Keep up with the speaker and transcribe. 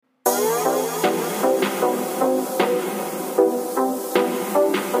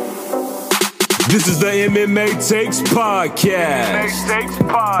This is the MMA Takes Podcast.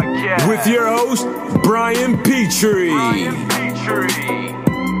 With your host, Brian Petrie.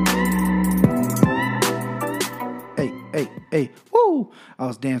 Hey, woo! I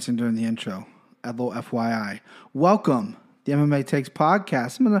was dancing during the intro. A little FYI. Welcome, the MMA Takes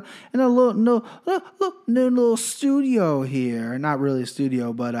Podcast. I'm in a little studio here. Not really a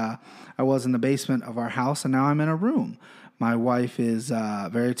studio, but I was in the basement of our house, and now I'm in a room. My wife is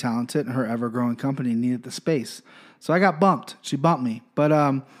very talented, and her ever-growing company needed the space. So I got bumped. She bumped me. But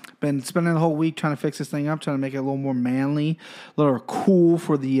been spending the whole week trying to fix this thing up, trying to make it a little more manly, a little cool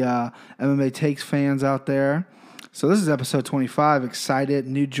for the MMA Takes fans out there. So this is episode 25. Excited,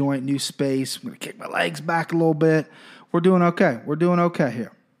 new joint, new space. I'm going to kick my legs back a little bit. We're doing okay. We're doing okay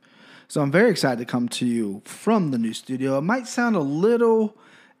here. So I'm very excited to come to you from the new studio. It might sound a little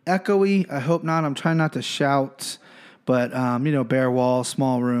echoey. I hope not. I'm trying not to shout. But, bare wall,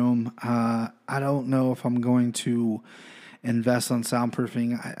 small room. I don't know if I'm going to invest on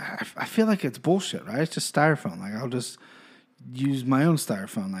soundproofing. I feel like it's bullshit, right? It's just styrofoam. Like, I'll just use my own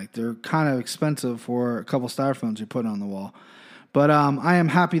styrofoam. Like, they're kind of expensive for a couple styrofoams you put on the wall. But I am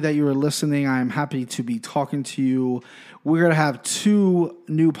happy that you are listening. I am happy to be talking to you. We're going to have 2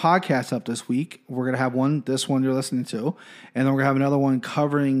 new podcasts up this week. We're going to have this one you're listening to, and then we're going to have another one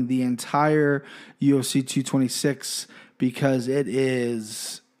covering the entire UFC 226 because it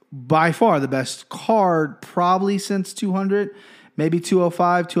is by far the best card probably since 200, maybe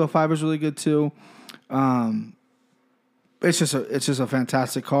 205. 205 is really good too. It's just a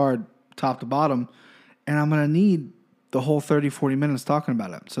fantastic card, top to bottom, and I'm going to need the whole 30, 40 minutes talking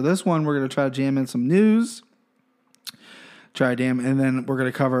about it. So this one, we're going to try to jam in some news, and then we're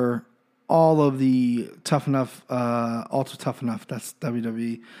going to cover all of the Tough Enough, Ultra Tough Enough. That's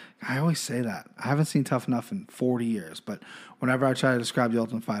WWE. I always say that. I haven't seen Tough Enough in 40 years, but whenever I try to describe the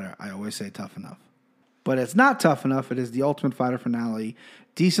Ultimate Fighter, I always say Tough Enough. But it's not Tough Enough. It is the Ultimate Fighter finale.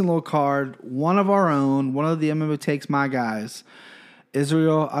 Decent little card. One of our own. One of the MMA Takes my guys.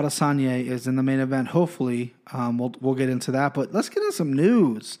 Israel Adesanya is in the main event. Hopefully, we'll get into that. But let's get into some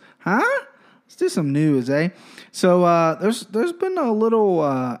news, huh? Let's do some news, eh? So there's been a little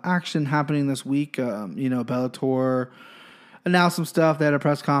action happening this week. Bellator announced some stuff. They had a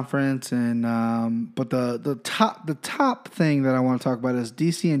press conference, and but the top thing that I want to talk about is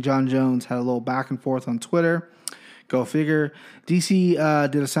DC and Jon Jones had a little back and forth on Twitter. Go figure. DC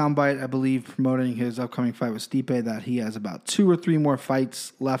did a soundbite, I believe, promoting his upcoming fight with Stipe, that he has about 2 or 3 more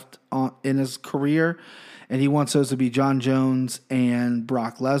fights left in his career, and he wants those to be Jon Jones and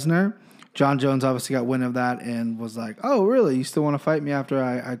Brock Lesnar. Jon Jones obviously got wind of that and was like, oh, really? You still want to fight me after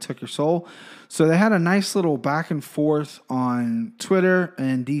I took your soul? So they had a nice little back and forth on Twitter,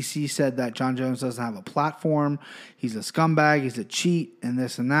 and DC said that Jon Jones doesn't have a platform. He's a scumbag. He's a cheat and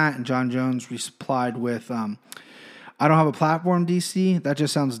this and that. And Jon Jones replied with, I don't have a platform, DC. That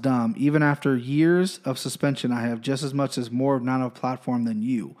just sounds dumb. Even after years of suspension, I have just as much as more of not a platform than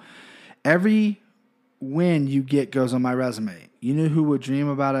you. Every win you get goes on my resume. You know who would dream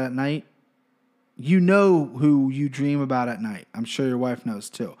about it at night? You know who you dream about at night. I'm sure your wife knows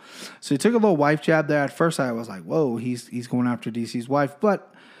too. So he took a little wife jab there. At first I was like, whoa, he's going after DC's wife.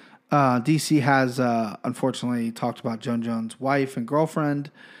 But DC has unfortunately talked about Jon Jones' wife and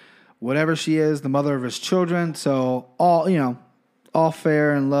girlfriend, whatever she is, the mother of his children. So all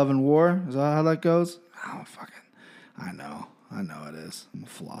fair in love and war. Is that how that goes? Oh, I know it is. I'm a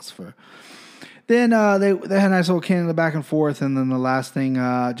philosopher. Then they had a nice little Canada back and forth, and then the last thing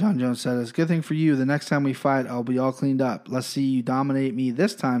Jon Jones said is, good thing for you, the next time we fight, I'll be all cleaned up. Let's see you dominate me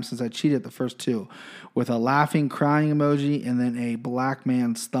this time since I cheated the first 2, with a laughing, crying emoji, and then a black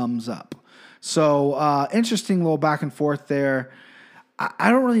man's thumbs up. So interesting little back and forth there.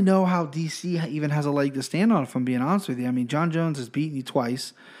 I don't really know how DC even has a leg to stand on, if I'm being honest with you. I mean, Jon Jones has beaten you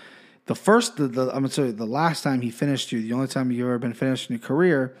twice. The last time he finished you, the only time you've ever been finished in your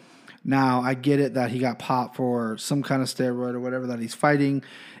career. Now, I get it that he got popped for some kind of steroid or whatever that he's fighting,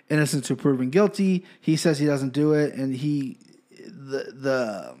 innocent to proven guilty. He says he doesn't do it, and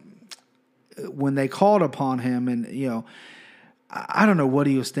when they called upon him, and I don't know what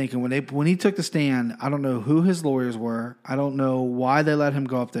he was thinking when he took the stand. I don't know who his lawyers were. I don't know why they let him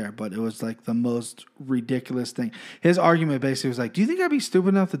go up there, but it was like the most ridiculous thing. His argument basically was like, do you think I'd be stupid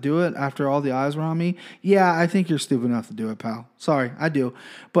enough to do it after all the eyes were on me? Yeah, I think you're stupid enough to do it, pal. Sorry, I do.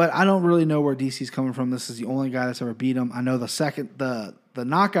 But I don't really know where DC's coming from. This is the only guy that's ever beat him. I know the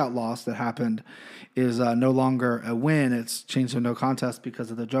knockout loss that happened is no longer a win. It's changed to no contest because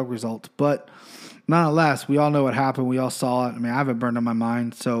of the drug result. But nonetheless, we all know what happened. We all saw it. I mean, I have it burned on my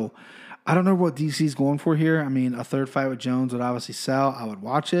mind. So I don't know what DC's going for here. I mean, a third fight with Jones would obviously sell. I would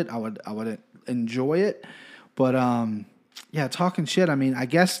watch it. I would enjoy it. But yeah, talking shit. I mean, I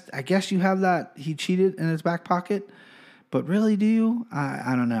guess you have that he cheated in his back pocket. But really, do you?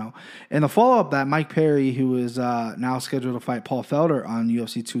 I don't know. And the follow-up, that Mike Perry, who is now scheduled to fight Paul Felder on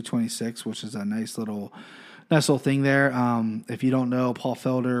UFC 226, which is a nice little thing there. If you don't know, Paul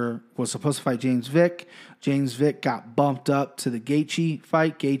Felder was supposed to fight James Vick. James Vick got bumped up to the Gaethje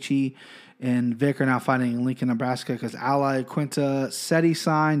fight. Gaethje and Vick are now fighting in Lincoln, Nebraska, because Al Iaquinta said he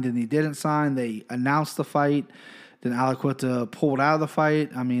signed and he didn't sign. They announced the fight. Then Al Iaquinta pulled out of the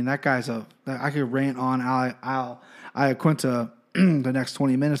fight. I mean, that guy's I could rant on Al Iaquinta the next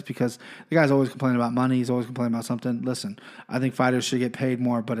 20 minutes because the guy's always complaining about money. He's always complaining about something. Listen, I think fighters should get paid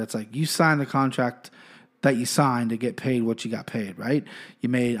more, but it's like you signed the contract that you signed to get paid what you got paid, right?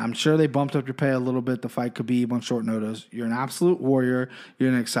 I'm sure they bumped up your pay a little bit. The fight could be on short notice. You're an absolute warrior. You're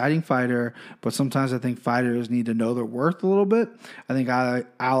an exciting fighter, but sometimes I think fighters need to know their worth a little bit. I think Al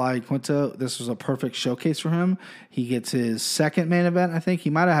Iaquinta, this was a perfect showcase for him. He gets his second main event. I think he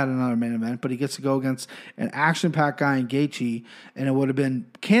might have had another main event, but he gets to go against an action-packed guy in Gaethje, and it would have been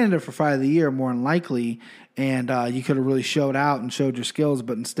candidate for Fight of the Year more than likely. And you could have really showed out and showed your skills,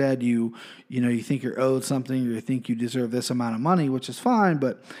 but instead you think you're owed something, or you think you deserve this amount of money, which is fine,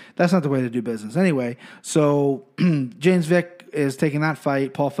 but that's not the way to do business anyway. So James Vick is taking that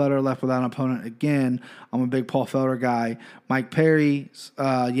fight. Paul Felder left without an opponent again. I'm a big Paul Felder guy. Mike Perry,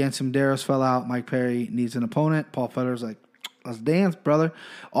 Yancy Medeiros fell out. Mike Perry needs an opponent. Paul Felder's like, let's dance, brother.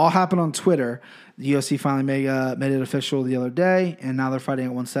 All happened on Twitter. The UFC finally made it official the other day, and now they're fighting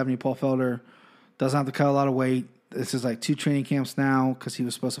at 170. Paul Felder doesn't have to cut a lot of weight. This is like 2 training camps now because he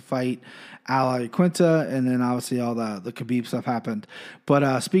was supposed to fight Al Iaquinta, and then obviously all the Khabib stuff happened.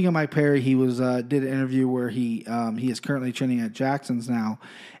 But speaking of Mike Perry, he did an interview where he is currently training at Jackson's now,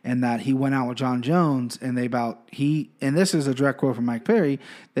 and that he went out with John Jones, and and this is a direct quote from Mike Perry,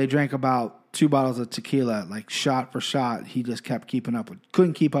 they drank about 2 bottles of tequila, like shot for shot. He just couldn't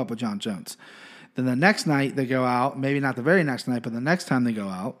keep up with John Jones. Then the next night they go out, maybe not the very next night, but the next time they go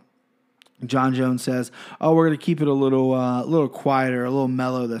out, John Jones says, "Oh, we're going to keep it a little quieter, a little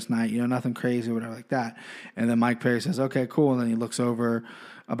mellow this night. Nothing crazy or whatever like that." And then Mike Perry says, "Okay, cool." And then he looks over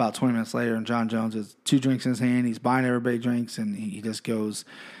about 20 minutes later, and John Jones has 2 drinks in his hand. He's buying everybody drinks, and he just goes,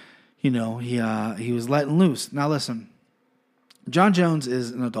 he was letting loose. Now listen, John Jones is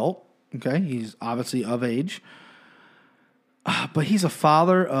an adult. Okay, he's obviously of age, but he's a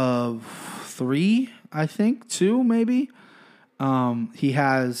father of 3, I think, 2 maybe. He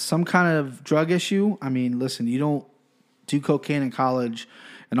has some kind of drug issue. I mean, listen, you don't do cocaine in college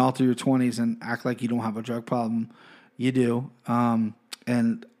and all through your 20s and act like you don't have a drug problem. You do.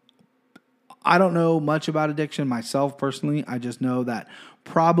 And I don't know much about addiction myself personally. I just know that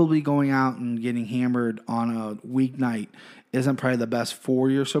probably going out and getting hammered on a weeknight isn't probably the best for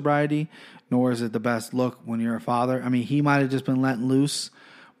your sobriety, nor is it the best look when you're a father. I mean, he might have just been letting loose.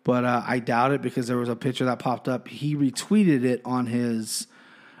 But I doubt it because there was a picture that popped up. He retweeted it on his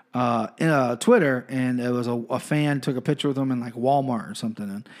Twitter, and it was a fan took a picture with him in like Walmart or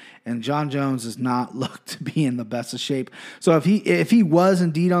something. And John Jones does not look to be in the best of shape. So if he was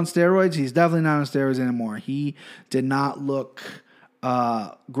indeed on steroids, he's definitely not on steroids anymore. He did not look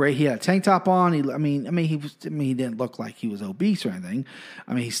great. He had a tank top on. He didn't look like he was obese or anything.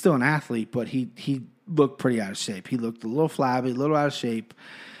 I mean, he's still an athlete, but he looked pretty out of shape. He looked a little flabby, a little out of shape.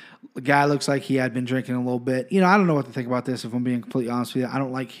 The guy looks like he had been drinking a little bit. I don't know what to think about this, if I'm being completely honest with you. I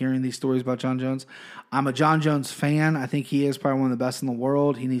don't like hearing these stories about John Jones. I'm a John Jones fan. I think he is probably one of the best in the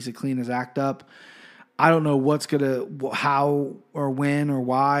world. He needs to clean his act up. I don't know how or when or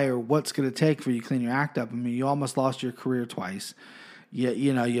why or what's going to take for you to clean your act up. I mean, you almost lost your career twice.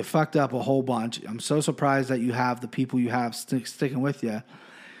 You fucked up a whole bunch. I'm so surprised that you have the people you have sticking with you.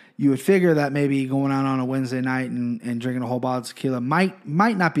 You would figure that maybe going out on a Wednesday night and drinking a whole bottle of tequila might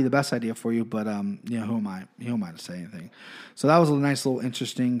not be the best idea for you, but who am I? Who am I to say anything? So that was a nice little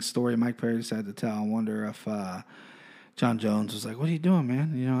interesting story Mike Perry decided to tell. I wonder if John Jones was like, "What are you doing,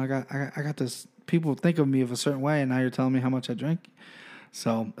 man? I got this. People think of me of a certain way, and now you're telling me how much I drink."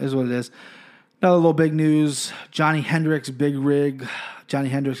 So it is what it is. Another little big news: Johnny Hendricks, big rig. Johnny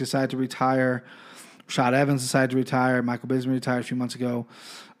Hendricks decided to retire. Rashad Evans decided to retire. Michael Bisping retired a few months ago.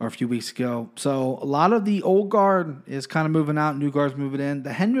 Or a few weeks ago. So a lot of the old guard is kind of moving out. New guard's moving in.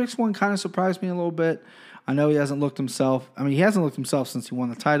 The Hendricks one kind of surprised me a little bit. I know he hasn't looked himself. I mean, he hasn't looked himself since he won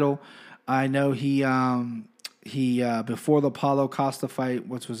the title. I know he before the Paulo Costa fight,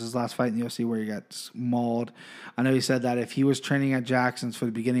 which was his last fight in the UFC where he got mauled. I know he said that if he was training at Jackson's for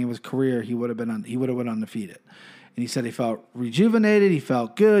the beginning of his career, he would have been undefeated. And he said he felt rejuvenated. He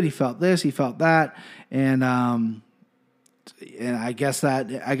felt good. He felt this. He felt that. And And I guess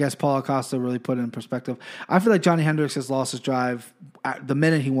Paulo Acosta really put it in perspective. I feel like Johnny Hendricks has lost his drive the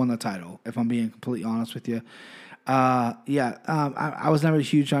minute he won the title, if I'm being completely honest with you. I was never a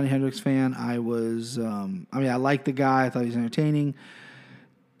huge Johnny Hendricks fan. I liked the guy. I thought he was entertaining.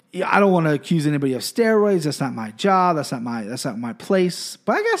 Yeah, I don't want to accuse anybody of steroids. That's not my job. That's not my place.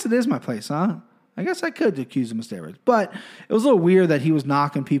 But I guess it is my place, huh? I guess I could accuse him of steroids. But it was a little weird that he was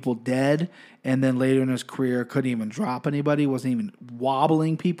knocking people dead, and then later in his career couldn't even drop anybody, wasn't even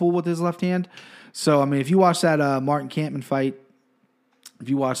wobbling people with his left hand. So, I mean, if you watch that Martin Kampmann fight, if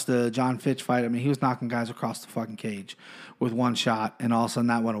you watch the John Fitch fight, I mean, he was knocking guys across the fucking cage with one shot, and all of a sudden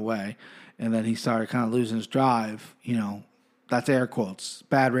that went away. And then he started kind of losing his drive, That's air quotes.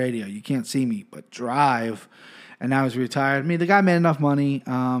 Bad radio. You can't see me, but drive. And now he's retired. I mean, the guy made enough money.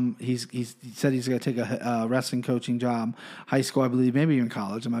 He said he's going to take a wrestling coaching job, high school, I believe, maybe even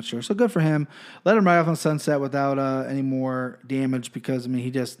college. I'm not sure. So good for him. Let him ride off on sunset without any more damage because, I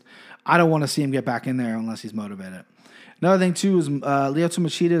mean, I don't want to see him get back in there unless he's motivated. Another thing, too, is Lyoto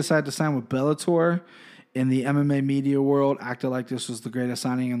Machida decided to sign with Bellator. In the MMA media world, acted like this was the greatest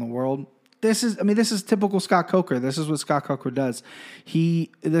signing in the world. This is typical Scott Coker. This is what Scott Coker does.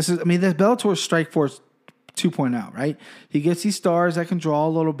 This Bellator Strikeforce 2.0, right? He gets these stars that can draw a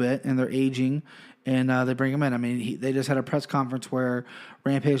little bit, and they're aging, and they bring them in. I mean, they just had a press conference where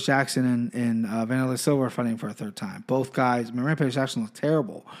Rampage Jackson and Vanderlei Silva are fighting for a third time. Both guys. I mean, Rampage Jackson looked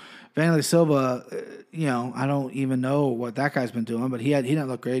terrible. Vanderlei Silva, I don't even know what that guy's been doing, but he didn't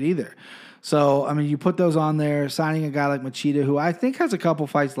look great either. So, I mean, you put those on there, signing a guy like Machida, who I think has a couple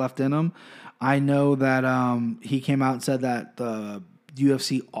fights left in him. I know that he came out and said that the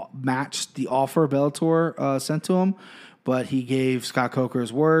UFC matched the offer Bellator sent to him, but he gave Scott Coker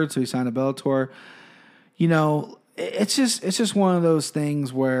his word, so he signed a Bellator. It's just one of those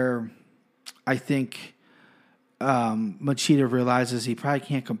things where I think Machida realizes he probably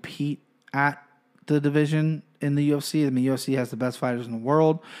can't compete at the division in the UFC. I mean, UFC has the best fighters in the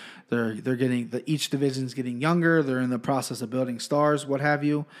world. They're getting each division's getting younger. They're in the process of building stars, what have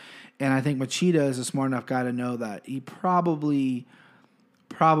you. And I think Machida is a smart enough guy to know that he probably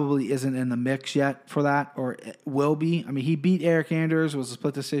isn't in the mix yet for that, or will be. I mean, he beat Eric Anders. It was a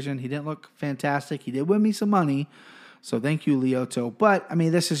split decision. He didn't look fantastic. He did win me some money. So thank you, Lyoto. But, I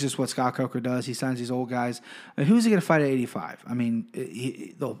mean, this is just what Scott Coker does. He signs these old guys. I mean, who's he going to fight at 85? I mean,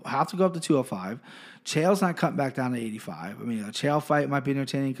 they'll have to go up to 205. Chael's not cutting back down to 85. I mean, a Chael fight might be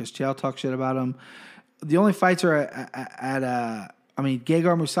entertaining because Chael talks shit about him. The only fights are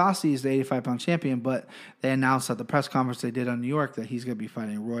Gegard Mousasi is the 85-pound champion, but they announced at the press conference they did on New York that he's going to be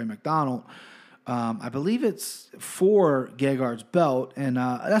fighting Roy McDonald. I believe it's for Gegard's belt, and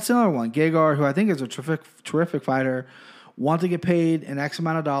that's another one. Gegard, who I think is a terrific fighter, wanted to get paid an X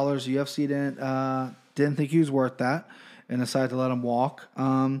amount of dollars. The UFC didn't think he was worth that and decided to let him walk.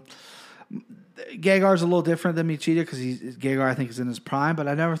 Gegard's a little different than Machida because Gegard, I think, is in his prime, but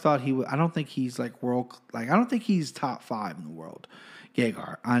I never thought he would. I don't think he's I don't think he's top 5 in the world.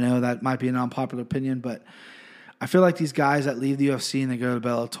 Gegard. I know that might be an unpopular opinion, but I feel like these guys that leave the UFC and they go to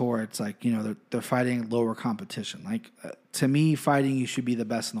Bellator, it's like, they're fighting lower competition. To me, fighting, you should be the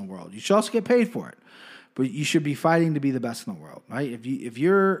best in the world. You should also get paid for it, but you should be fighting to be the best in the world, right? If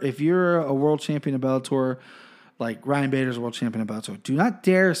you're a world champion of Bellator, like Ryan Bader's a world champion of Bellator, do not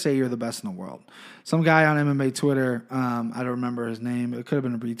dare say you're the best in the world. Some guy on MMA Twitter, I don't remember his name. It could have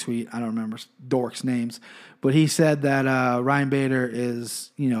been a retweet. I don't remember dorks' names. But he said that Ryan Bader is,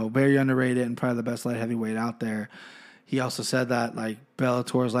 very underrated and probably the best light heavyweight out there. He also said that,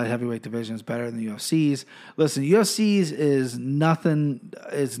 Bellator's light heavyweight division is better than the UFC's. Listen, UFC's is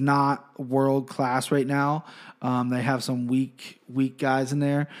not world class right now. They have some weak guys in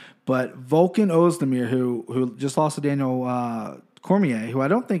there. But Volkan Ozdemir, who just lost to Daniel Cormier, who I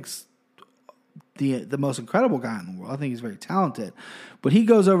don't think's the most incredible guy in the world. I think he's very talented. But he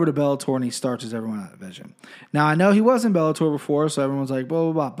goes over to Bellator and he starches everyone in that division. Now, I know he was in Bellator before, so everyone's like, blah,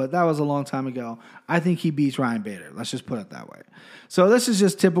 blah, blah. But that was a long time ago. I think he beats Ryan Bader. Let's just put it that way. So this is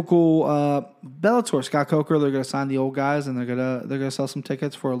just typical Bellator. Scott Coker, they're going to sign the old guys and they're gonna sell some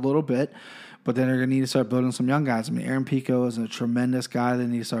tickets for a little bit. But then they're going to need to start building some young guys. I mean, Aaron Pico is a tremendous guy. They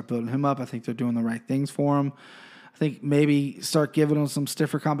need to start building him up. I think they're doing the right things for him. I think maybe start giving him some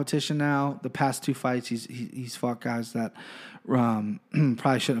stiffer competition now. The past 2 fights, he's fought guys that probably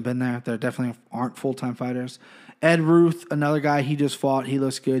shouldn't have been there. They definitely aren't full-time fighters. Ed Ruth, another guy he just fought. He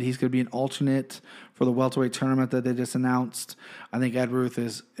looks good. He's going to be an alternate for the welterweight tournament that they just announced. I think Ed Ruth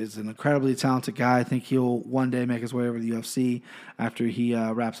is an incredibly talented guy. I think he'll one day make his way over to the UFC after he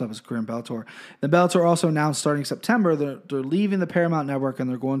wraps up his career in Bellator. The Bellator also announced starting September they're leaving the Paramount Network and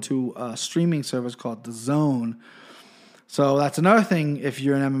they're going to a streaming service called DAZN. So that's another thing if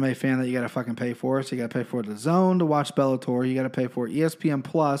you're an MMA fan that you got to fucking pay for. So you got to pay for the Zone to watch Bellator. You got to pay for ESPN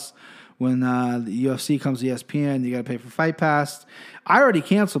Plus when the UFC comes to ESPN. You got to pay for Fight Pass. I already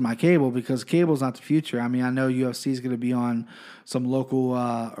canceled my cable because cable's not the future. I mean, I know UFC is going to be on some local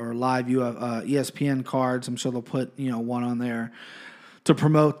or live ESPN cards. I'm sure they'll put one on there to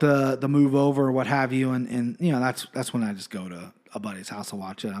promote the move over or what have you. And that's when I just go to a buddy's house to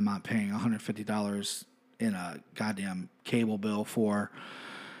watch it. I'm not paying $150 in a goddamn cable bill for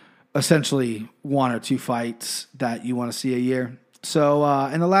essentially one or two fights that you want to see a year. So,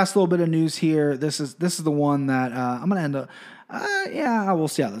 in the last little bit of news here, this is the one that I'm gonna end up. We'll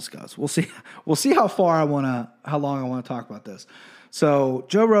see how this goes. We'll see how long I want to talk about this. So,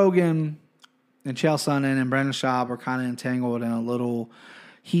 Joe Rogan and Chael Sonnen and Brendan Schaub are kind of entangled in a little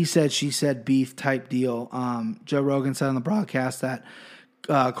he said, she said beef type deal. Joe Rogan said on the broadcast that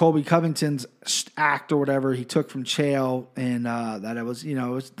Colby Covington's act or whatever he took from Chael and that it was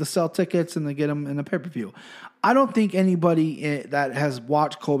to sell tickets and to get them in the pay-per-view. I don't think anybody that has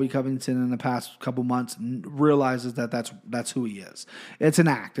watched Colby Covington in the past couple months realizes that that's who he is. It's an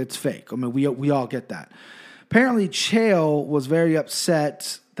act. It's fake. I mean, we all get that. Apparently, Chael was very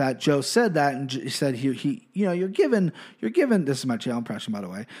upset that Joe said that, and he said you're given. This is my Chael impression, by the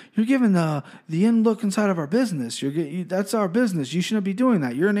way. You're given the in look inside of our business. That's our business. You shouldn't be doing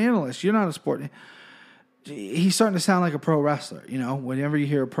that. You're an analyst. You're not a sport. He's starting to sound like a pro wrestler. Whenever you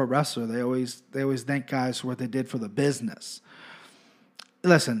hear a pro wrestler, they always thank guys for what they did for the business.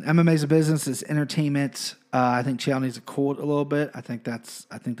 Listen, MMA is a business. It's entertainment. I think Chael needs to cool it a little bit. I think that's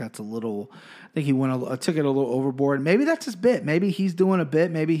a little. I think he took it a little overboard. Maybe that's his bit. Maybe he's doing a bit.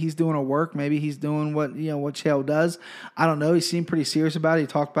 Maybe he's doing a work. Maybe he's doing what Chael does. I don't know. He seemed pretty serious about it. He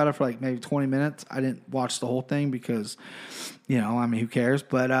talked about it for like maybe 20 minutes. I didn't watch the whole thing because, who cares?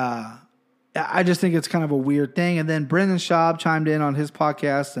 But I just think it's kind of a weird thing. And then Brendan Schaub chimed in on his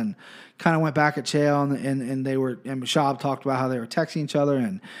podcast and kind of went back at Chael, and Schaub talked about how they were texting each other,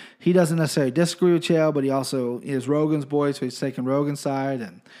 and he doesn't necessarily disagree with Chael, but he also is Rogan's boy, so he's taking Rogan's side.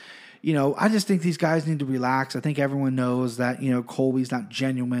 And I just think these guys need to relax. I think everyone knows that Colby's not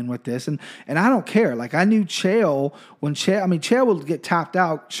genuine with this, and I don't care. Like, I knew Chael when Chael would get tapped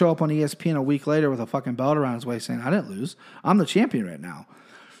out, show up on ESPN a week later with a fucking belt around his waist saying, "I didn't lose. I'm the champion right now."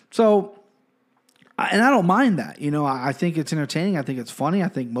 So. And I don't mind that. I think it's entertaining. I think it's funny. I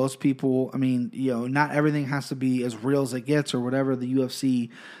think most people, not everything has to be as real as it gets or whatever the UFC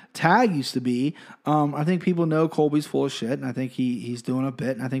tag used to be. I think people know Colby's full of shit, and I think he's doing a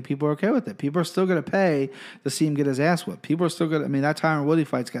bit, and I think people are okay with it. People are still going to pay to see him get his ass whipped. People are still going to, that Tyron Woodley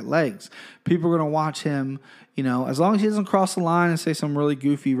fight's got legs. People are going to watch him, as long as he doesn't cross the line and say some really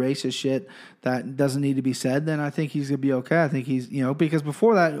goofy racist shit that doesn't need to be said, then I think he's going to be okay. I think he's, because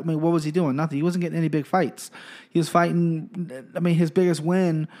before that, what was he doing? Nothing. He wasn't getting any big fights. He was fighting, his biggest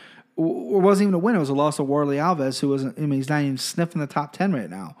win wasn't even a win. It was a loss of Warley Alves, who wasn't, he's not even sniffing the top 10 right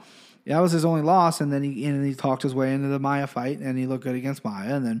now. That was his only loss, and then he talked his way into the Maia fight, and he looked good against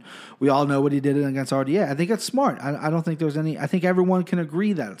Maia, and then we all know what he did against RDA. I think it's smart. I don't think there's any. I think everyone can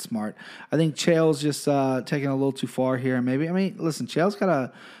agree that it's smart. I think Chael's just taking it a little too far here. Maybe listen, Chael's got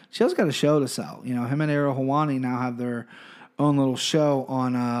a show to sell. Him and Ariel Helwani now have their own little show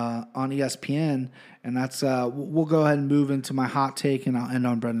on ESPN, and that's we'll go ahead and move into my hot take, and I'll end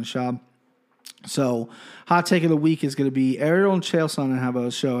on Brendan Schaub. So, hot take of the week is going to be Ariel and Chael Sonnen have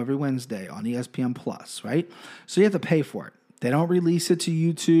a show every Wednesday on ESPN Plus, right? So you have to pay for it. They don't release it to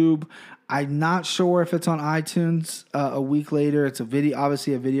YouTube. I'm not sure if it's on iTunes a week later. It's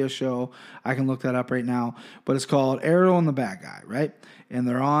obviously a video show. I can look that up right now. But it's called Ariel and the Bad Guy, right? And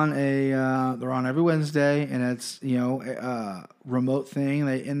they're on every Wednesday, and it's a remote thing.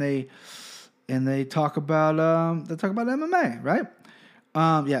 They talk about MMA, right?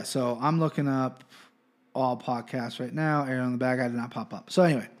 So I'm looking up all podcasts right now. Ariel and the Bad Guy did not pop up. So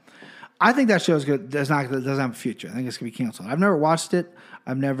anyway, I think that show is good. Doesn't have a future. I think it's gonna be canceled. I've never watched it.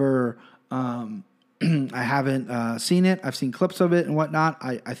 I've never, I haven't seen it. I've seen clips of it and whatnot.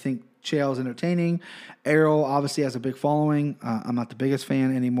 I think Chael is entertaining. Ariel obviously has a big following. I'm not the biggest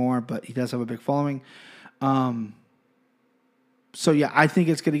fan anymore, but he does have a big following. So yeah, I think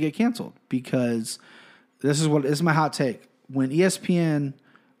it's gonna get canceled because this is my hot take. When ESPN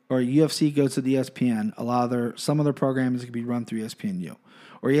or UFC goes to the ESPN, some of their programs can be run through ESPNU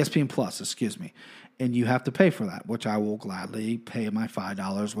or ESPN Plus, excuse me, and you have to pay for that, which I will gladly pay my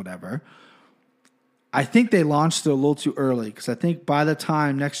 $5, whatever. I think they launched it a little too early because I think by the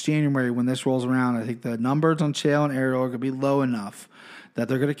time next January when this rolls around, I think the numbers on Chael and Ariel are going to be low enough that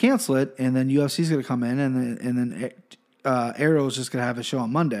they're going to cancel it, and then UFC is going to come in, and then Ariel is just going to have a show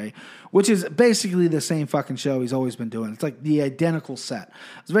on Monday, which is basically the same fucking show he's always been doing. It's like the identical set.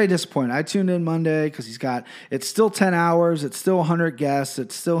 I was very disappointed. I tuned in Monday because it's still 10 hours. It's still 100 guests.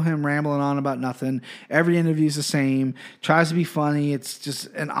 It's still him rambling on about nothing. Every interview's the same. Tries to be funny. It's just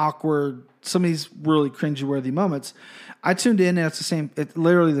an awkward, some of these really cringeworthy moments. I tuned in and it's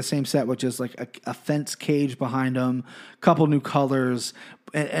literally the same set, which is like a fence cage behind him, a couple new colors,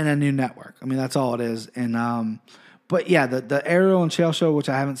 and a new network. I mean, that's all it is. And, but yeah, the Ariel and Chael show, which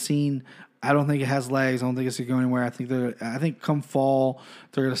I haven't seen, I don't think it has legs. I don't think it's going to go anywhere. I think come fall,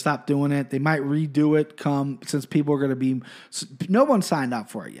 they're going to stop doing it. They might redo it since people are going to be, no one signed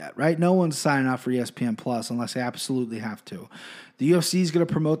up for it yet, right? No one's signing up for ESPN Plus unless they absolutely have to. The UFC is going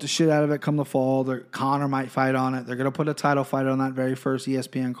to promote the shit out of it come the fall. Conor might fight on it. They're going to put a title fight on that very first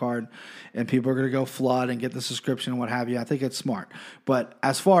ESPN card, and people are going to go flood and get the subscription and what have you. I think it's smart. But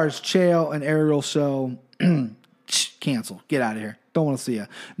as far as Chael and Ariel show, cancel. Get out of here. Don't want to see you.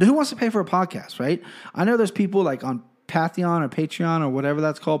 Now, who wants to pay for a podcast, right? I know there's people like on Patreon or Patreon or whatever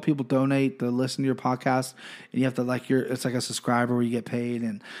that's called. People donate to listen to your podcast, and you have to it's like a subscriber where you get paid.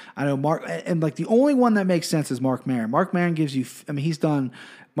 And I know Mark, and like the only one that makes sense is Mark Maron. Mark Maron gives you,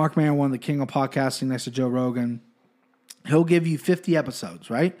 Mark Maron won the King of Podcasting next to Joe Rogan. He'll give you 50 episodes,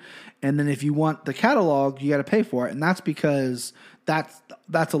 right? And then if you want the catalog, you got to pay for it. And that's because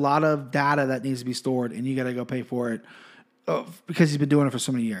that's a lot of data that needs to be stored, and you got to go pay for it. Because he's been doing it for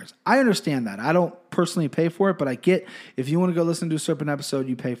so many years. I understand that. I don't personally pay for it, but I get if you want to go listen to a certain episode,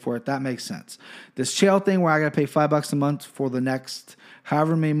 you pay for it. That makes sense. This Chael thing where I got to pay $5 a month for the next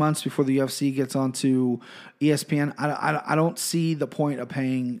however many months before the UFC gets onto ESPN, I don't see the point of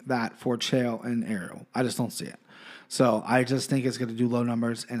paying that for Chael and Ariel. I just don't see it. So I just think it's going to do low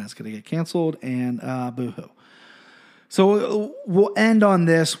numbers and it's going to get canceled and boo-hoo. So we'll end on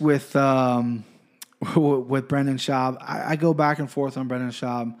this with Brendan Schaub. I go back and forth on Brendan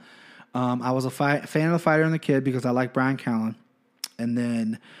Schaub. I was a fan of The Fighter and the Kid because I like Brian Callen. And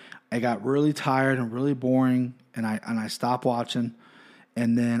then I got really tired and really boring, and I stopped watching.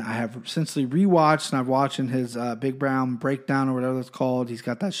 And then I have essentially rewatched, and I'm watching his Big Brown Breakdown or whatever it's called. He's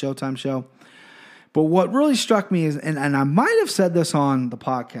got that Showtime show. But what really struck me is, and I might have said this on the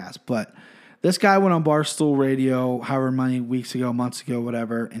podcast, but this guy went on Barstool Radio however many weeks ago, months ago,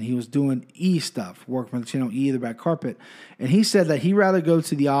 whatever, and he was doing E stuff, working for the channel E, the red carpet. And he said that he'd rather go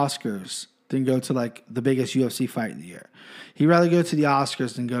to the Oscars than go to like the biggest UFC fight of the year. He'd rather go to the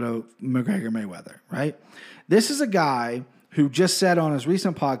Oscars than go to McGregor Mayweather, right? This is a guy who just said on his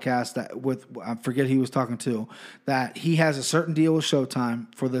recent podcast that I forget who he was talking to, that he has a certain deal with Showtime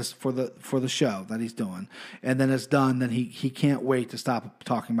for the show that he's doing, and then it's done. Then he can't wait to stop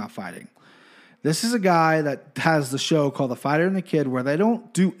talking about fighting. This is a guy that has the show called The Fighter and the Kid where they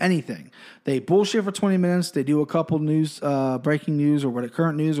don't do anything. They bullshit for 20 minutes. They do a couple news, breaking news or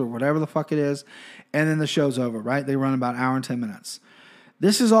current news or whatever the fuck it is, and then the show's over, right? They run about an hour and 10 minutes.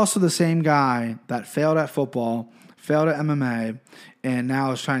 This is also the same guy that failed at football, failed at MMA, and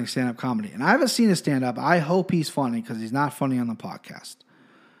now is trying stand-up comedy. And I haven't seen his stand-up. I hope he's funny because he's not funny on the podcast.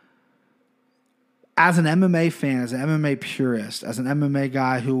 As an MMA fan, as an MMA purist, as an MMA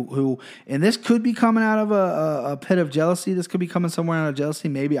guy who, and this could be coming out of a pit of jealousy. This could be coming somewhere out of jealousy.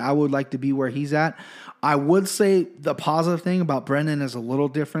 Maybe I would like to be where he's at. I would say the positive thing about Brendan is a little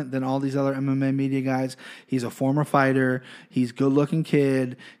different than all these other MMA media guys. He's a former fighter. He's a good-looking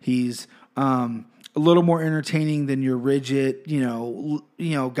kid. He's a little more entertaining than your rigid,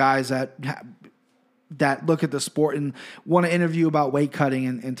 guys that look at the sport and want to interview about weight cutting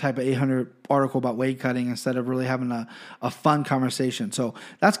and type of 800 article about weight cutting instead of really having a fun conversation. So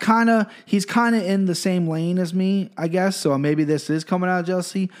that's he's kind of in the same lane as me, I guess. So maybe this is coming out of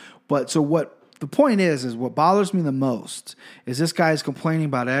jealousy. But so what the point is what bothers me the most is this guy is complaining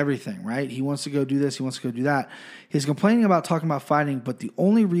about everything, right? He wants to go do this. He wants to go do that. He's complaining about talking about fighting, but the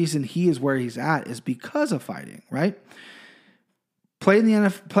only reason he is where he's at is because of fighting, right? Played in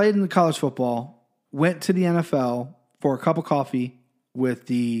the college football, went to the NFL for a cup of coffee with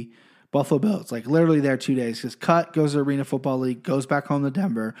the Buffalo Bills. Like literally there 2 days. His cut, goes to Arena Football League, goes back home to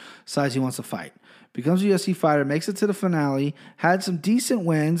Denver, decides he wants to fight. Becomes a UFC fighter, makes it to the finale, had some decent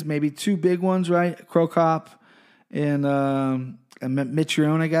wins, maybe two big ones, right? Crow Cop and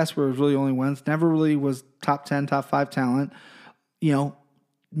Mitrione, I guess, were really only wins. Never really was top 10, top 5 talent.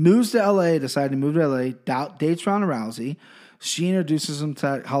 Moves to LA, decided to move to LA, dates Ronda Rousey. She introduces him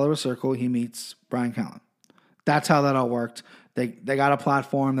to Hollywood Circle. He meets Brian Callen. That's how that all worked. They got a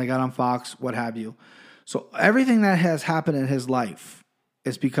platform. They got on Fox, what have you. So everything that has happened in his life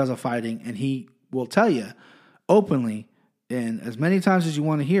is because of fighting, and he will tell you openly and as many times as you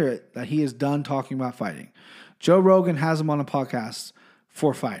want to hear it that he is done talking about fighting. Joe Rogan has him on a podcast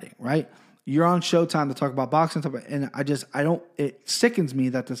for fighting, right? You're on Showtime to talk about boxing, and it sickens me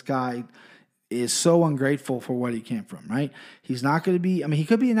that this guy is so ungrateful for what he came from, right? He's not going to be, he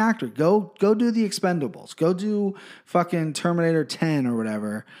could be an actor. Go do The Expendables. Go do fucking Terminator 10 or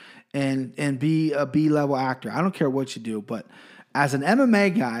whatever and be a B-level actor. I don't care what you do, but as an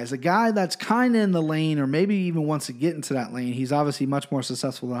MMA guy, as a guy that's kind of in the lane or maybe even wants to get into that lane, he's obviously much more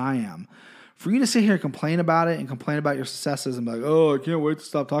successful than I am. For you to sit here and complain about it and complain about your successes and be like, oh, I can't wait to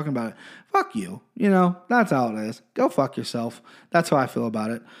stop talking about it. Fuck you. That's how it is. Go fuck yourself. That's how I feel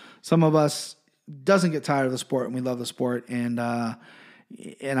about it. Some of us doesn't get tired of the sport and we love the sport. And I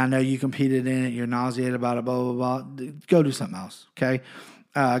know you competed in it. You're nauseated about it, blah, blah, blah. Go do something else, okay?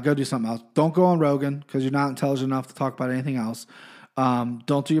 Go do something else. Don't go on Rogan because you're not intelligent enough to talk about anything else.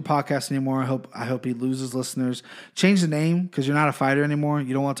 Don't do your podcast anymore. I hope he loses listeners. Change the name because you're not a fighter anymore.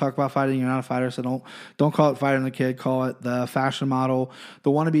 You don't want to talk about fighting. You're not a fighter, so don't call it Fighter and the Kid. Call it the fashion model, the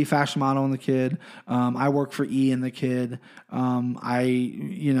wannabe fashion model and the Kid. I work for E and the Kid.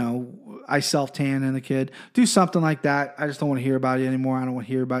 I self-tan and the Kid. Do something like that. I just don't want to hear about it anymore. I don't want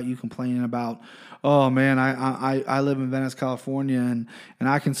to hear about you complaining about, oh man, I live in Venice, California, and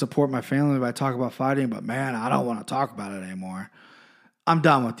I can support my family by talking about fighting, but man, I don't want to talk about it anymore. I'm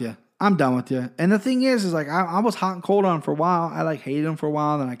done with you. And the thing is like I was hot and cold on him for a while. I hated him for a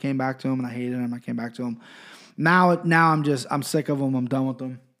while, then I came back to him, and I hated him. I came back to him. Now I'm sick of him. I'm done with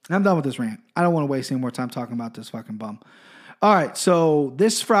him. I'm done with this rant. I don't want to waste any more time talking about this fucking bum. All right, so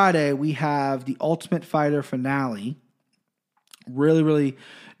this Friday we have the Ultimate Fighter finale. Really, really.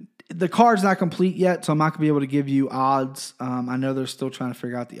 The card's not complete yet, so I'm not going to be able to give you odds. I know they're still trying to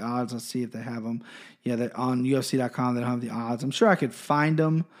figure out the odds. Let's see if they have them. Yeah, on UFC.com, they don't have the odds. I'm sure I could find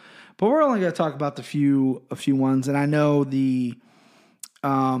them, but we're only going to talk about a few ones. And I know the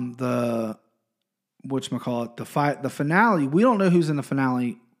finale. We don't know who's in the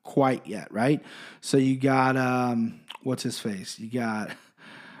finale quite yet, right? So you got what's his face? You got.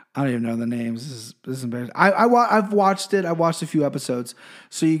 I don't even know the names. This is embarrassing. I've watched it. I watched a few episodes.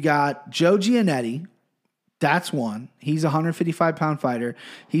 So you got Joe Giannetti. That's one. He's a 155-pound fighter.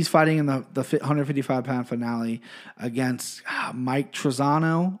 He's fighting in the 155-pound finale against Mike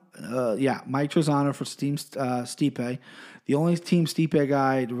Trizano. Mike Trizano for Team Stipe. The only Team Stipe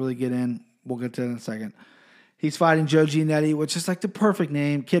guy to really get in. We'll get to that in a second. He's fighting Joe Giannetti, which is like the perfect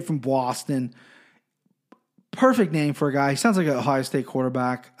name. Kid from Boston. Perfect name for a guy. He sounds like a Ohio State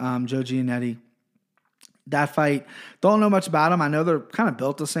quarterback, Joe Giannetti. That fight, don't know much about him. I know they're kind of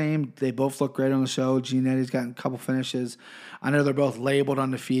built the same. They both look great on the show. Giannetti's gotten a couple finishes. I know they're both labeled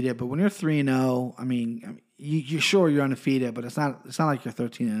undefeated, but when you're 3-0, you're sure you're undefeated, but it's not like you're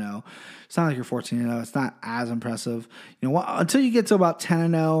 13-0. It's not like you're 14-0. It's not as impressive. Until you get to about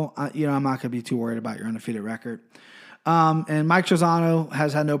 10-0, I'm not going to be too worried about your undefeated record. And Mike Trizano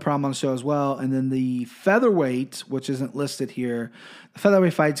has had no problem on the show as well. And then the featherweight, which isn't listed here, the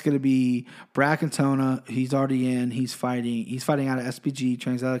featherweight fight's going to be Brad Cantona. He's already in. He's fighting out of SPG,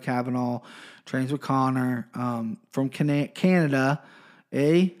 trains out of Kavanaugh, trains with Connor from Canada,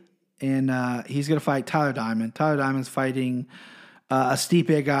 And he's going to fight Tyler Diamond. Tyler Diamond's fighting a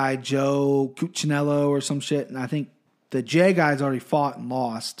Stipe guy, Joe Cuccinello or some shit. And I think the J guy's already fought and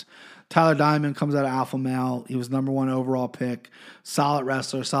lost. Tyler Diamond comes out of Alpha Male. He was number 1 overall pick. Solid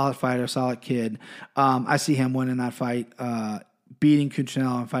wrestler, solid fighter, solid kid. I see him winning that fight, beating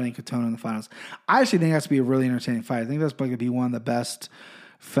Cuccinello and fighting Cantona in the finals. I actually think that's going to be a really entertaining fight. I think that's going to be one of the best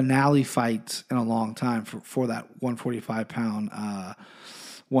finale fights in a long time for that 145-pound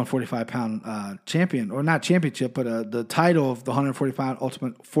champion, or not championship, but the title of the 45-pound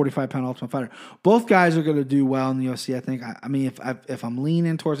Ultimate Fighter. Both guys are going to do well in the UFC. I think. If I'm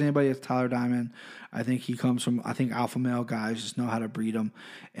leaning towards anybody, it's Tyler Diamond. I think he comes from. I think alpha male guys just know how to breed them.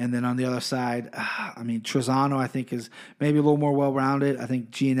 And then on the other side, Trizano I think is maybe a little more well-rounded. I think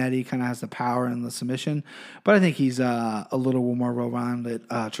Giannetti kind of has the power and the submission, but I think he's a little more well-rounded.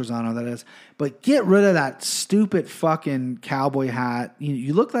 Trizano, that is. But get rid of that stupid fucking cowboy hat.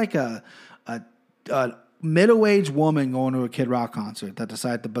 You look like a middle-aged woman going to a Kid Rock concert that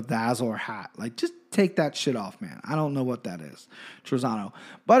decided to bedazzle her hat. Like, just take that shit off, man. I don't know what that is, Trizano.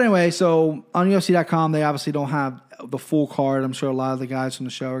 But anyway, so on UFC.com, they obviously don't have the full card. I'm sure a lot of the guys from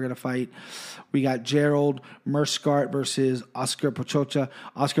the show are going to fight. We got Gerald Meerschaert versus Oscar Pachocha.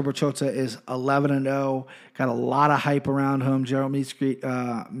 Oscar Pachocha is 11-0. Got a lot of hype around him. Gerald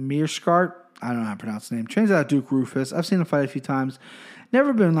Meerschaert, I don't know how to pronounce the name. Trains out of Duke Rufus. I've seen him fight a few times.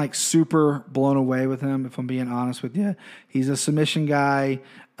 Never been like super blown away with him, if I'm being honest with you. He's a submission guy.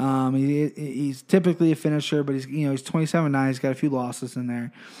 He's typically a finisher, but he's 27-9. He's got a few losses in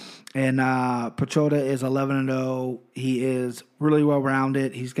there. And Pachota is 11-0. He is really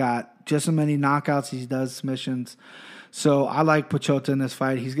well-rounded. He's got just as many knockouts as he does submissions. So I like Pachota in this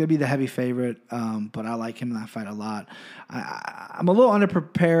fight. He's going to be the heavy favorite, but I like him in that fight a lot. I'm a little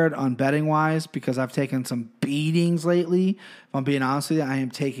underprepared on betting-wise because I've taken some beatings lately. If I'm being honest with you, I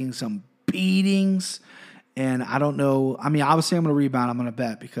am taking some beatings. And I don't know. I mean, obviously I'm going to rebound. I'm going to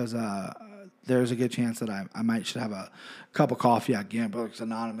bet because there's a good chance that I should have a cup of coffee at Gamblers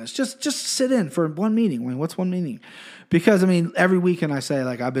Anonymous. Just sit in for one meeting. I mean, what's one meeting? Because, I mean, every weekend I say,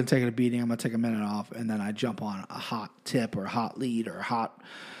 like, I've been taking a beating. I'm going to take a minute off. And then I jump on a hot tip or a hot lead or a hot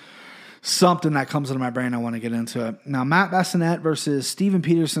something that comes into my brain. I want to get into it. Now, Matt Bassinet versus Steven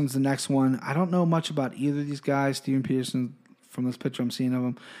Peterson's the next one. I don't know much about either of these guys. Steven Peterson, from this picture I'm seeing of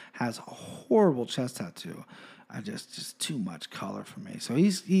him, has a horrible chest tattoo. I just too much color for me. So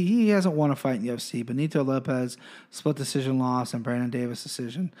he hasn't won a fight in the UFC. Benito Lopez, split decision loss, and Brandon Davis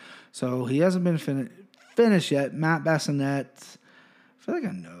decision. So he hasn't been finished yet. Matt Bassinet, I feel like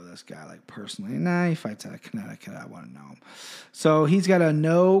I know this guy like personally. Nah, he fights out of Connecticut. I want to know him. So he's got a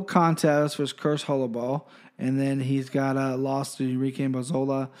no contest versus Kurs Holloway, and then he's got a loss to Enrique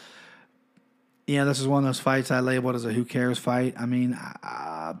Bozola. Yeah, this is one of those fights I labeled as a who cares fight. I mean,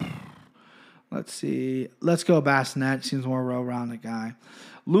 let's see. Let's go Bassinet. Seems more well-rounded guy.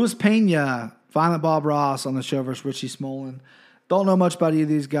 Luis Pena, Violent Bob Ross on the show versus Richie Smolin. Don't know much about either of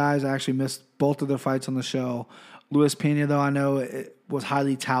these guys. I actually missed both of their fights on the show. Luis Pena, though, I know it was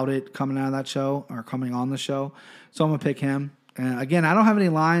highly touted coming out of that show or coming on the show. So I'm going to pick him. And again, I don't have any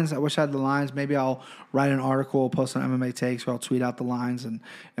lines. I wish I had the lines. Maybe I'll write an article, post on MMA Takes, or I'll tweet out the lines and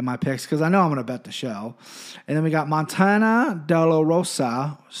my picks because I know I'm going to bet the show. And then we got Montana De La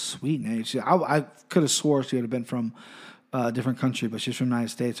Rosa. Sweet name. I could have swore she would have been from a different country, but she's from the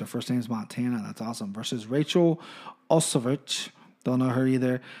United States. Her first name is Montana. That's awesome. Versus Rachel Osovich. Don't know her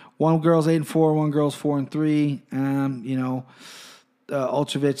either. One girl's 8-4, one girl's 4-3.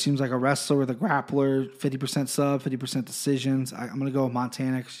 Ultravich seems like a wrestler with a grappler, 50% sub, 50% decisions. I'm going to go with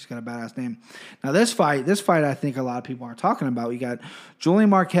Montana because she's got a badass name. Now, this fight I think a lot of people aren't talking about. You got Julian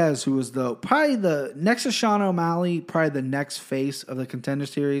Marquez, who was probably the next to Sean O'Malley, probably the next face of the Contender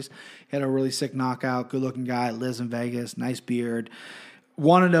Series. He had a really sick knockout, good-looking guy, lives in Vegas, nice beard.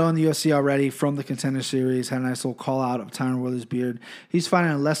 1-0 in the UFC already from the Contender Series. Had a nice little call-out of Tyron Woodley's beard. He's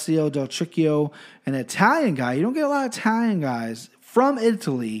fighting Alessio Del Tricchio, an Italian guy. You don't get a lot of Italian guys from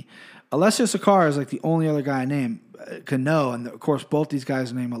Italy. Alessio Sakara is like the only other guy I can know. And, of course, both these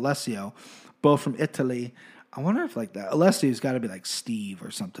guys are named Alessio, both from Italy. I wonder if like that. Alessio's got to be like Steve or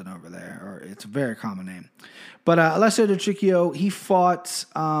something over there, or it's a very common name. But Alessio Del Tricchio, he fought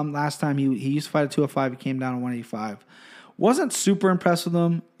last time. He used to fight at 205. He came down to 185. Wasn't super impressed with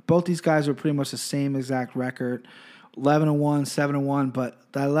them. Both these guys were pretty much the same exact record. 11-1, 7-1, but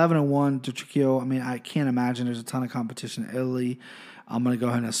that 11-1 Del Tricchio, I mean, I can't imagine there's a ton of competition in Italy. I'm going to go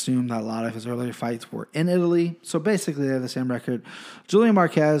ahead and assume that a lot of his earlier fights were in Italy. So basically, they have the same record. Julian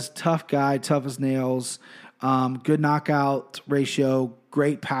Marquez, tough guy, tough as nails, good knockout ratio,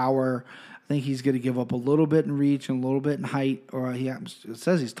 great power. I think he's going to give up a little bit in reach and a little bit in height, or it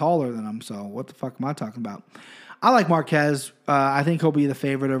says he's taller than him, so what the fuck am I talking about? I like Marquez. I think he'll be the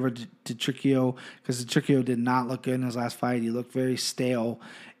favorite over Tricchio because Tricchio did not look good in his last fight. He looked very stale.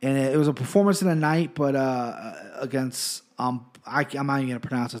 And it was a performance in the night, but against, I'm not even going to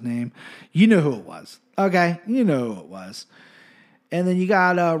pronounce his name. You know who it was. Okay, you know who it was. And then you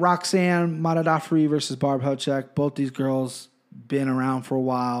got Roxanne Modafferi versus Barb Hochek. Both these girls been around for a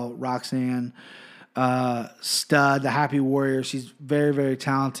while. Roxanne, stud, the Happy Warrior. She's very, very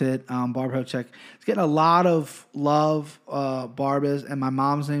talented. Barb Hochek is getting a lot of love. Barb is, and my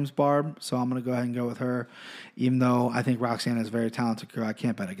mom's name's Barb, so I'm going to go ahead and go with her, even though I think Roxanne is a very talented girl. I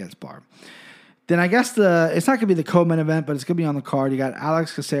can't bet against Barb. Then I guess it's not going to be the co-main event, but it's going to be on the card. You got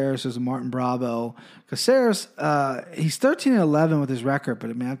Alex Caceres versus Martin Bravo. Caceres, he's 13-11 with his record, but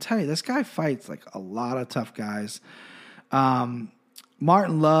I mean, I'll tell you, this guy fights like a lot of tough guys.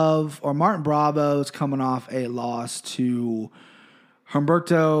 Martin Bravo is coming off a loss to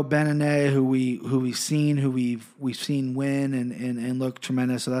Humberto Beninei, who we've seen win and look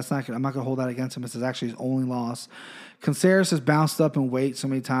tremendous. So I'm not gonna hold that against him. This is actually his only loss. Caceres has bounced up in weight so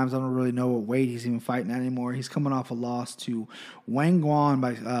many times. I don't really know what weight he's even fighting at anymore. He's coming off a loss to Wang Guan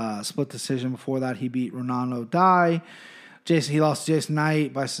by split decision. Before that, he beat Ronaldo Dai. He lost to Jason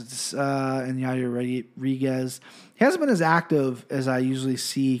Knight by and Yair Rodriguez. He hasn't been as active as I usually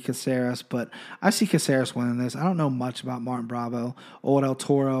see Caceres, but I see Caceres winning this. I don't know much about Martin Bravo. Old El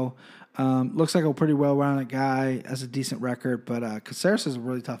Toro. Looks like a pretty well-rounded guy, has a decent record, but Caceres is a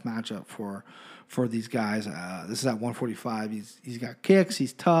really tough matchup for for these guys. This is at 145. He's got kicks.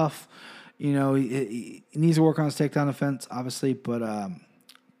 He's tough. You know, he needs to work on his takedown defense, obviously. But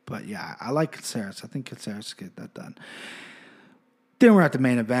yeah, I like Caceres. I think Caceres can get that done. Then we're at the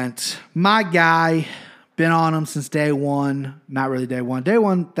main event. My guy, been on him since day one. Not really day one. Day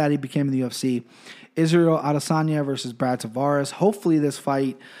one that he became in the UFC. Israel Adesanya versus Brad Tavares. Hopefully this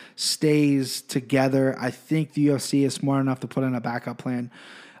fight stays together. I think the UFC is smart enough to put in a backup plan.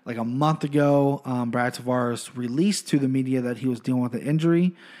 Like a month ago, Brad Tavares released to the media that he was dealing with an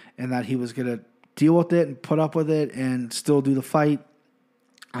injury and that he was going to deal with it and put up with it and still do the fight.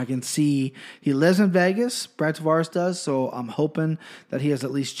 I can see he lives in Vegas, Brad Tavares does, so I'm hoping that he has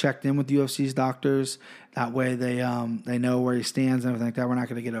at least checked in with the UFC's doctors. That way they know where he stands and everything like that. We're not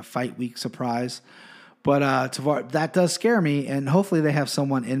going to get a fight week surprise. But Tavares, that does scare me, and hopefully they have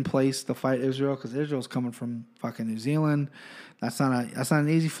someone in place to fight Israel, because Israel's coming from fucking New Zealand. That's not an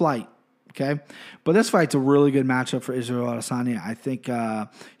easy flight, okay? But this fight's a really good matchup for Israel Adesanya. I think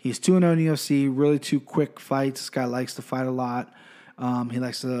he's 2-0 in the UFC, really two quick fights. This guy likes to fight a lot. He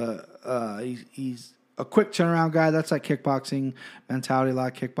likes to. He's a quick turnaround guy. That's like kickboxing mentality. A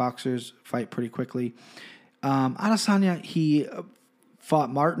lot of kickboxers fight pretty quickly. Adesanya, he fought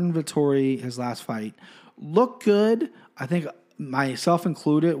Martin Vettori his last fight. Looked good. I think myself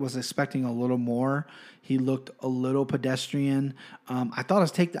included was expecting a little more. He looked a little pedestrian. I thought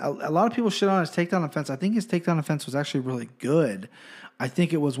his takedown. A lot of people shit on his takedown offense. I think his takedown offense was actually really good. I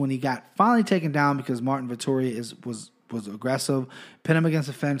think it was when he got finally taken down because Martin Vettori was aggressive, pinned him against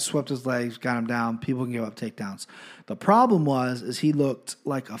the fence, swept his legs, got him down. People can give up takedowns. The problem is he looked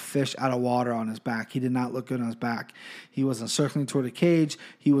like a fish out of water on his back. He did not look good on his back. He wasn't circling toward the cage.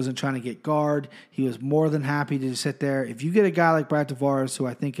 He wasn't trying to get guard. He was more than happy to just sit there. If you get a guy like Brad Tavares, who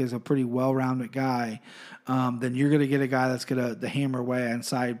I think is a pretty well-rounded guy, then you're going to get a guy that's going to hammer away and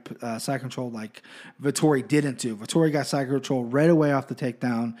side control like Vettori didn't do. Vettori got side control right away off the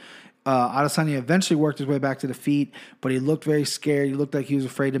takedown. Adesanya eventually worked his way back to the feet, but he looked very scared. He looked like he was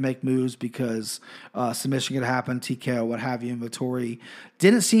afraid to make moves because submission could happen, TKO, what have you. And Vettori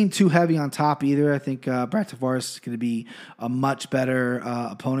didn't seem too heavy on top either. I think Brad Tavares is going to be a much better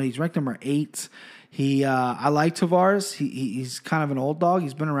opponent. He's ranked number 8. I like Tavares. He's kind of an old dog.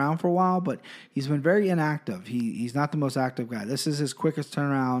 He's been around for a while, but he's been very inactive. He's not the most active guy. This is his quickest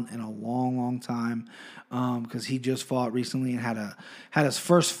turnaround in a long, long time. Because he just fought recently and had his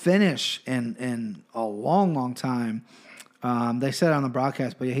first finish in a long, long time. They said on the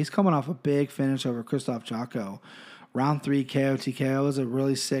broadcast, but yeah, he's coming off a big finish over Krzysztof Jotko. Round 3 KO TKO was a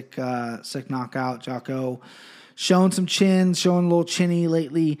really sick knockout. Jotko showing some chins, showing a little chinny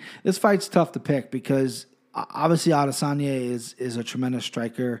lately. This fight's tough to pick because obviously Adesanya is a tremendous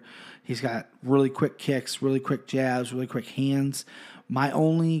striker. He's got really quick kicks, really quick jabs, really quick hands. My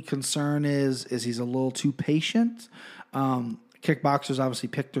only concern is he's a little too patient. Kickboxers obviously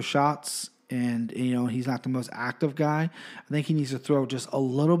pick their shots, and he's not the most active guy. I think he needs to throw just a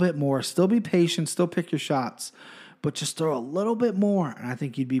little bit more. Still be patient, still pick your shots, but just throw a little bit more, and I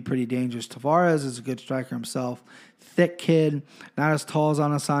think you'd be pretty dangerous. Tavares is a good striker himself. Thick kid, not as tall as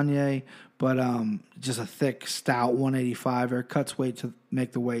Adesanya, but just a thick, stout 185er. Cuts weight to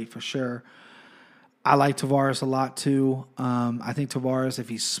make the weight for sure. I like Tavares a lot too. I think Tavares, if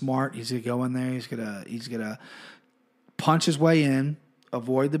he's smart, he's gonna go in there. He's gonna punch his way in,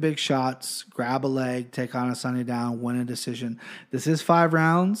 avoid the big shots, grab a leg, take Adesanya down, win a decision. This is 5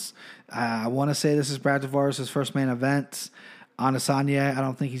 rounds. I want to say this is Brad Tavares' first main event. Adesanya, I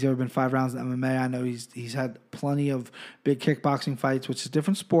don't think he's ever been 5 rounds in MMA. I know he's had plenty of big kickboxing fights, which is a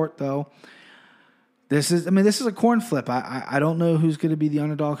different sport though. This is a coin flip. I don't know who's going to be the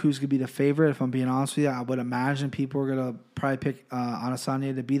underdog, who's going to be the favorite. If I'm being honest with you, I would imagine people are going to probably pick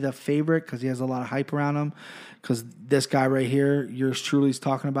Adesanya to be the favorite because he has a lot of hype around him. Because this guy right here, yours truly, is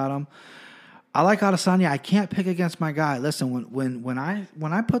talking about him. I like Adesanya. I can't pick against my guy. Listen, when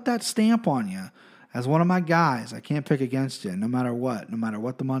I put that stamp on you as one of my guys, I can't pick against you no matter what. No matter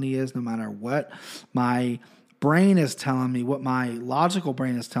what the money is, no matter what my brain is telling me, what my logical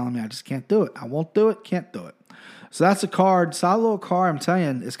brain is telling me, I just can't do it. I won't do it, can't do it. So that's a card, solid little card. I'm telling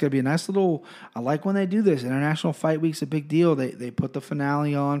you, it's going to be a nice little, I like when they do this. International Fight Week's a big deal. They put the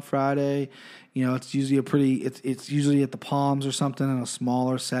finale on Friday. It's usually it's usually at the Palms or something in a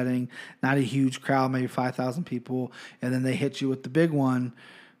smaller setting, not a huge crowd, maybe 5,000 people. And then they hit you with the big one.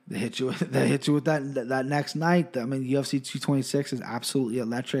 They hit you with that next night. UFC 226 is absolutely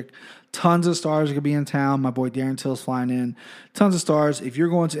electric. Tons of stars are going to be in town. My boy Darren Till's flying in. Tons of stars. If you're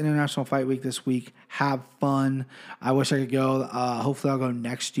going to International Fight Week this week, have fun. I wish I could go. Hopefully I'll go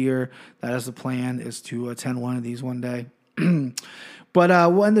next year. That is the plan, is to attend one of these one day. But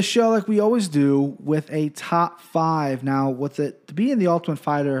we'll end the show like we always do with a top 5. Now, with it to be in the Ultimate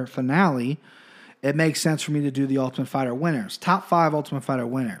Fighter finale, it makes sense for me to do the Ultimate Fighter winners. Top 5 Ultimate Fighter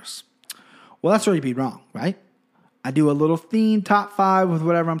winners. Well, that's already be wrong, right? I do a little theme top 5 with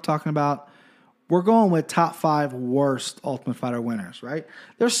whatever I'm talking about. We're going with top 5 worst Ultimate Fighter winners, right?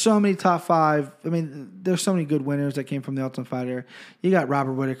 There's so many top 5. I mean, there's so many good winners that came from the Ultimate Fighter. You got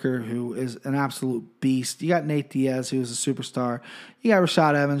Robert Whittaker, who is an absolute beast. You got Nate Diaz, who is a superstar. You got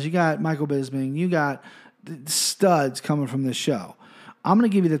Rashad Evans. You got Michael Bisping. You got studs coming from this show. I'm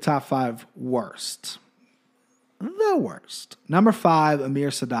going to give you the top 5 worst. The worst. Number 5, Amir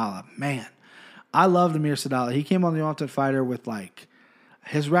Sadallah. Man, I loved Amir Sadallah. He came on the Ultimate Fighter with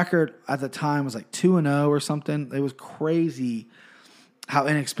his record at the time was 2-0 or something. It was crazy how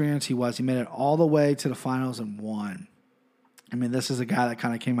inexperienced he was. He made it all the way to the finals and won. I mean, this is a guy that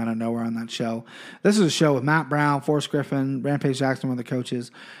kind of came out of nowhere on that show. This is a show with Matt Brown, Forrest Griffin, Rampage Jackson were the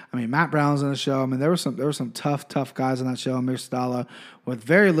coaches. I mean, Matt Brown's in the show. I mean, there were some tough guys on that show. Amir Sadallah, with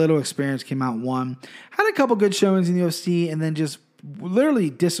very little experience, came out and won. Had a couple good showings in the UFC, and then just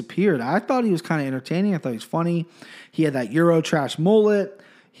literally disappeared. I thought he was kind of entertaining. I thought he was funny. He had that Euro trash mullet.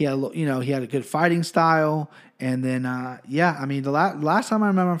 He had, he had a good fighting style. And then, I mean, the last time I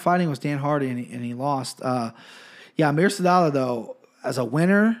remember him fighting was Dan Hardy, and he lost. Amir Sadallah, though, as a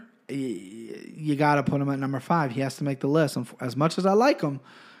winner, you got to put him at number 5. He has to make the list. And as much as I like him,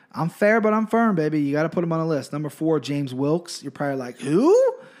 I'm fair, but I'm firm, baby. You got to put him on a list. Number 4, James Wilkes. You're probably like,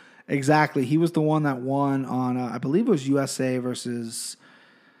 who? Exactly. He was the one that won on, I believe it was USA versus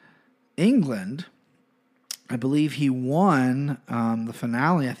England. I believe he won the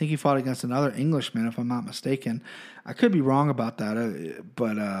finale. I think he fought against another Englishman, if I'm not mistaken. I could be wrong about that,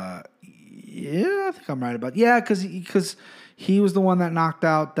 but yeah, I think I'm right about it. Yeah, because he was the one that knocked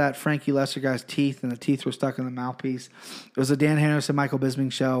out that Frankie Lesser guy's teeth, and the teeth were stuck in the mouthpiece. It was a Dan Henderson, Michael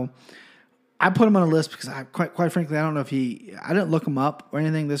Bisping show. I put him on a list because I quite frankly, I don't know if I didn't look him up or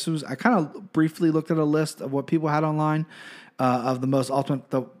anything. I kind of briefly looked at a list of what people had online of the most ultimate.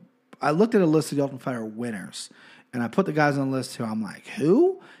 I looked at a list of the Ultimate Fighter winners, and I put the guys on the list who I'm like,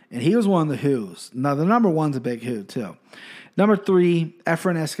 who? And he was one of the who's. Now, the number 1's a big who, too. Number 3,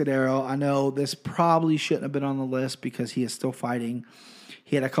 Efren Escudero. I know this probably shouldn't have been on the list because he is still fighting.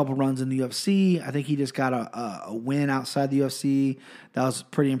 He had a couple runs in the UFC. I think he just got a win outside the UFC. That was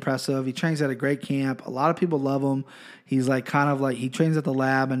pretty impressive. He trains at a great camp. A lot of people love him. He's he trains at the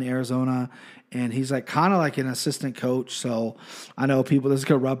lab in Arizona, and he's kind of like an assistant coach. So I know this is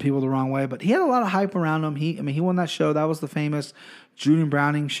going to rub people the wrong way, but he had a lot of hype around him. He won that show. That was the famous Julian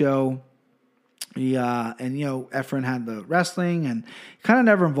Browning show. Efren had the wrestling and kind of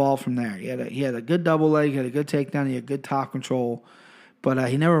never involved from there. He had a good double leg, he had a good takedown, he had good top control. But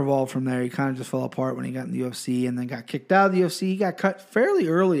he never evolved from there. He kind of just fell apart when he got in the UFC and then got kicked out of the UFC. He got cut fairly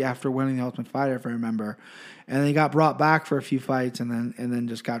early after winning the Ultimate Fighter, if I remember. And then he got brought back for a few fights and then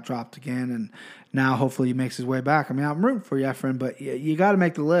just got dropped again. And now hopefully he makes his way back. I mean, I'm rooting for you, Efren, but you got to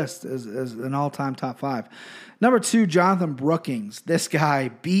make the list as an all-time top 5. Number 2, Jonathan Brookings. This guy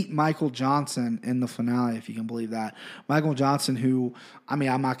beat Michael Johnson in the finale, if you can believe that. Michael Johnson, who, I mean,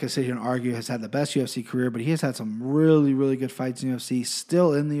 I'm not going to sit here and argue, has had the best UFC career, but he has had some really, really good fights in the UFC,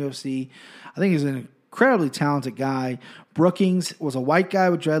 still in the UFC. I think he's an incredibly talented guy. Brookings was a white guy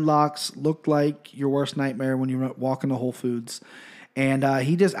with dreadlocks, looked like your worst nightmare when you walk into Whole Foods. And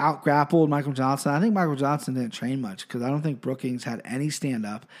he just out-grappled Michael Johnson. I think Michael Johnson didn't train much because I don't think Brookings had any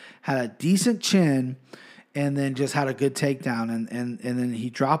stand-up, had a decent chin, and then just had a good takedown. And then he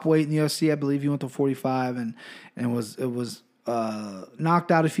dropped weight in the UFC. I believe he went to 45 and was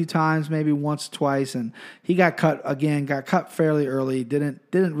knocked out a few times, maybe once, twice. And he got cut fairly early. Didn't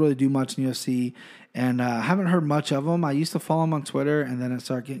really do much in the UFC. And haven't heard much of him. I used to follow him on Twitter, and then it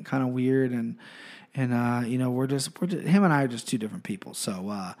started getting kind of weird. And we're just him and I are just two different people.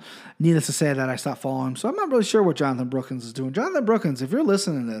 So needless to say that I stopped following him. So I'm not really sure what Jonathan Brookings is doing. Jonathan Brookings, if you're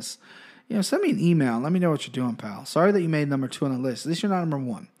listening to this, send me an email. Let me know what you're doing, pal. Sorry that you made number 2 on the list. At least you're not number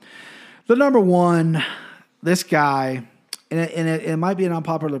 1. The number 1, this guy, and it might be an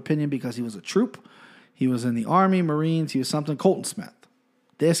unpopular opinion because he was a troop. He was in the Army, Marines. He was something. Colton Smith.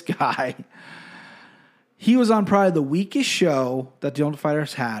 This guy, he was on probably the weakest show that the Ultimate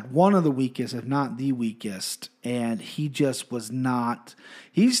Fighters had. One of the weakest, if not the weakest. And he just was not.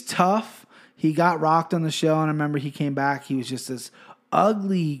 He's tough. He got rocked on the show, and I remember he came back. He was just this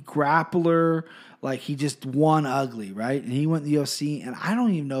ugly grappler, like he just won ugly, right? And he went to the UFC, and I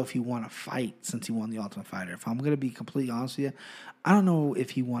don't even know if he won a fight since he won the Ultimate Fighter. If I'm going to be completely honest with you, I don't know if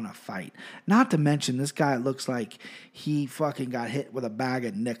he won a fight. Not to mention, this guy looks like he fucking got hit with a bag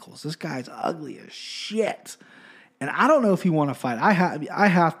of nickels. This guy's ugly as shit. And I don't know if he won a fight. I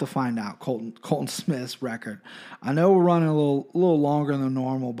have to find out Colton Smith's record. I know we're running a little longer than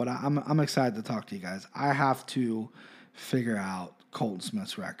normal, but I'm excited to talk to you guys. I have to figure out Colton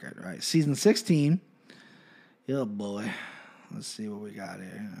Smith's record, right? Season 16. Yeah, boy. Let's see what we got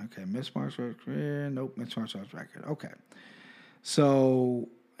here. Okay, mixed martial arts career. Nope, mixed martial arts record. Okay. So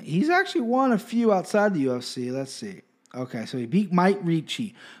he's actually won a few outside the UFC. Let's see. Okay, so he beat Mike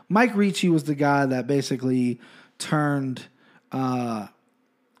Ricci. Mike Ricci was the guy that basically turned Rory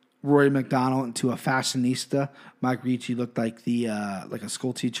McDonald into a fashionista. Mike Ricci looked like like a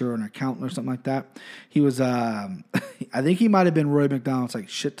school teacher or an accountant or something like that. He was, I think he might have been Rory McDonald's like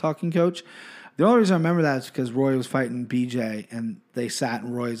shit talking coach. The only reason I remember that is because Roy was fighting BJ, and they sat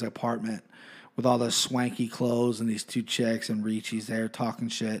in Roy's apartment with all those swanky clothes and these two chicks, and Ricci's there talking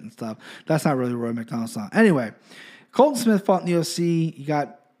shit and stuff. That's not really Roy McDonald's song. Anyway, Colton Smith fought in the UFC. He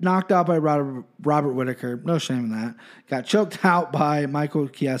got knocked out by Robert Whittaker. No shame in that. Got choked out by Michael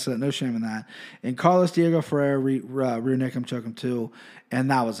Chiesa. No shame in that. And Carlos Diego Ferreira rear neck him, choke him too.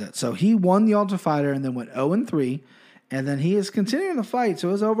 And that was it. So he won the Ultimate Fighter and then went 0-3. And then he is continuing to fight. So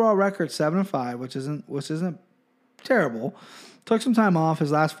his overall record 7-5, which isn't terrible. Took some time off. His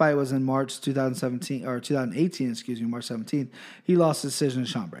last fight was in March 2018, March 17th. He lost the decision to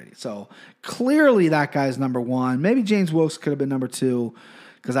Sean Brady. So clearly that guy's number one. Maybe James Wilkes could have been number two,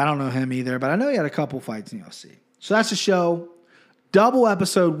 because I don't know him either. But I know he had a couple fights in the UFC. So that's the show. Double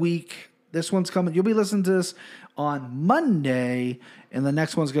episode week. This one's coming. You'll be listening to this on Monday, and the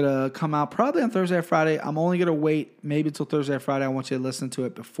next one's going to come out probably on Thursday or Friday. I'm only going to wait maybe until Thursday or Friday. I want you to listen to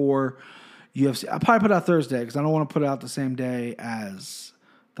it before UFC. I'll probably put it out Thursday because I don't want to put it out the same day as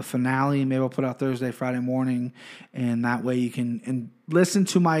the finale. Maybe I'll put it out Thursday, Friday morning, and that way you can listen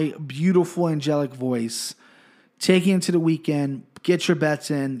to my beautiful, angelic voice, take you into the weekend, get your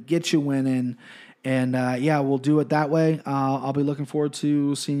bets in, get your win in, and we'll do it that way. I'll be looking forward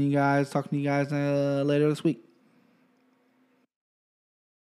to seeing you guys, talking to you guys later this week.